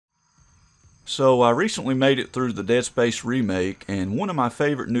So I recently made it through the Dead Space remake, and one of my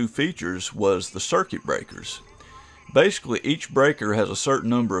favorite new features was the circuit breakers. Basically, each breaker has a certain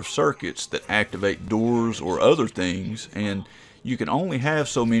number of circuits that activate doors or other things, and you can only have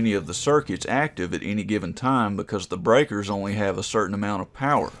so many of the circuits active at any given time because the breakers only have a certain amount of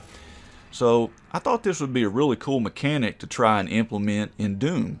power. So I thought this would be a really cool mechanic to try and implement in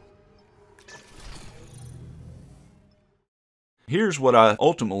Doom. Here's what I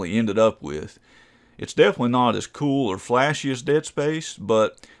ultimately ended up with. It's definitely not as cool or flashy as Dead Space,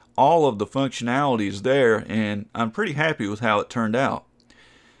 but all of the functionality is there, and I'm pretty happy with how it turned out.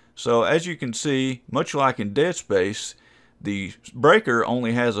 So as you can see, much like in Dead Space, the breaker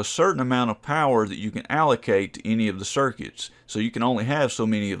only has a certain amount of power that you can allocate to any of the circuits, so you can only have so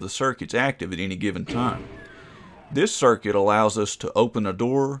many of the circuits active at any given time. This circuit allows us to open a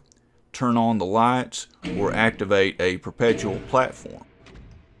door, turn on the lights, or activate a perpetual platform.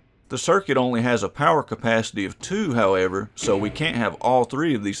 The circuit only has a power capacity of 2, however, so we can't have all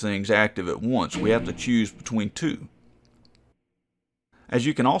 3 of these things active at once. We have to choose between 2. As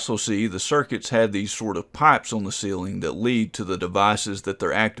you can also see, the circuits have these sort of pipes on the ceiling that lead to the devices that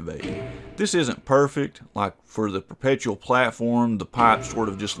they're activating. This isn't perfect. Like for the perpetual platform, the pipe sort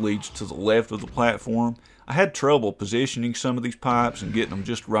of just leads to the left of the platform. I had trouble positioning some of these pipes and getting them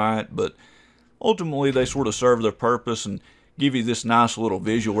just right, but ultimately they sort of serve their purpose and give you this nice little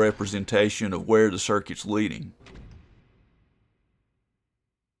visual representation of where the circuit's leading.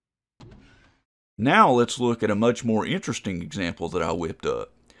 Now let's look at a much more interesting example that I whipped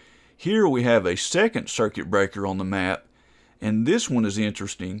up. Here we have a second circuit breaker on the map, and this one is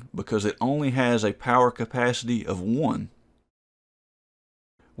interesting because it only has a power capacity of 1.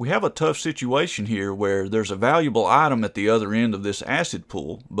 We have a tough situation here where there's a valuable item at the other end of this acid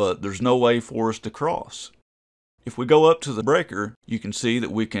pool, but there's no way for us to cross. If we go up to the breaker, you can see that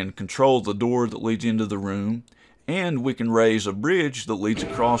we can control the door that leads into the room, and we can raise a bridge that leads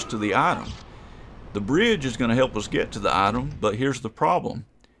across to the item. The bridge is going to help us get to the item, but here's the problem.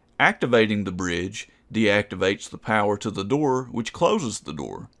 Activating the bridge deactivates the power to the door, which closes the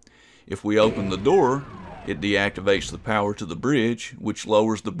door. If we open the door, it deactivates the power to the bridge, which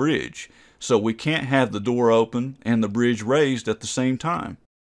lowers the bridge. So we can't have the door open and the bridge raised at the same time.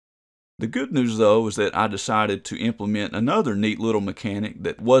 The good news though is that I decided to implement another neat little mechanic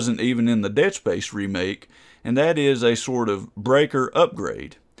that wasn't even in the Dead Space remake, and that is a sort of breaker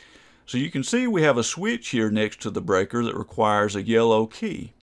upgrade. So you can see we have a switch here next to the breaker that requires a yellow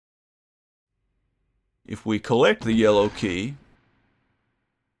key. If we collect the yellow key,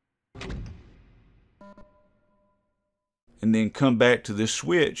 and then come back to this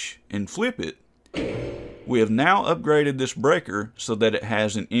switch and flip it, we have now upgraded this breaker so that it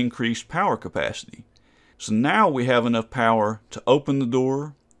has an increased power capacity. So now we have enough power to open the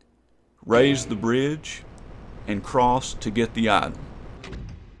door, raise the bridge, and cross to get the item.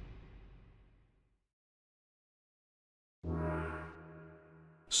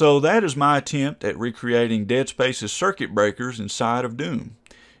 So that is my attempt at recreating Dead Space's circuit breakers inside of Doom.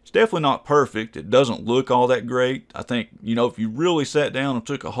 It's definitely not perfect. It doesn't look all that great. I think, if you really sat down and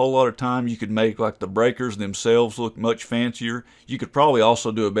took a whole lot of time, you could make like the breakers themselves look much fancier. You could probably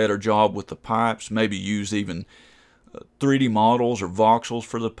also do a better job with the pipes, maybe use even 3D models or voxels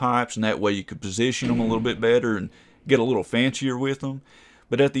for the pipes, and that way you could position them a little bit better and get a little fancier with them.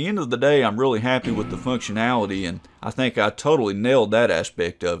 But at the end of the day, I'm really happy with the functionality, and I think I totally nailed that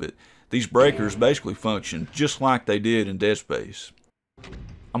aspect of it. These breakers basically function just like they did in Dead Space.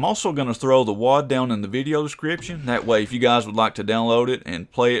 I'm also going to throw the WOD down in the video description. That way, if you guys would like to download it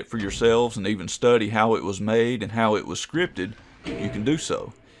and play it for yourselves and even study how it was made and how it was scripted, you can do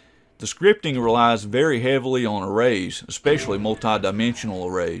so. The scripting relies very heavily on arrays, especially multi-dimensional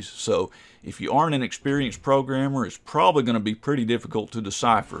arrays. So if you aren't an experienced programmer, it's probably going to be pretty difficult to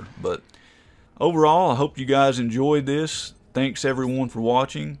decipher. But overall, I hope you guys enjoyed this. Thanks everyone for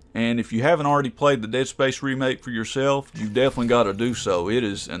watching, and if you haven't already played the Dead Space remake for yourself, you've definitely got to do so. It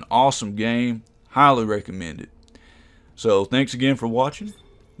is an awesome game, highly recommend it. So thanks again for watching.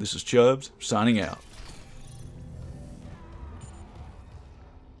 This is Chubbs, signing out.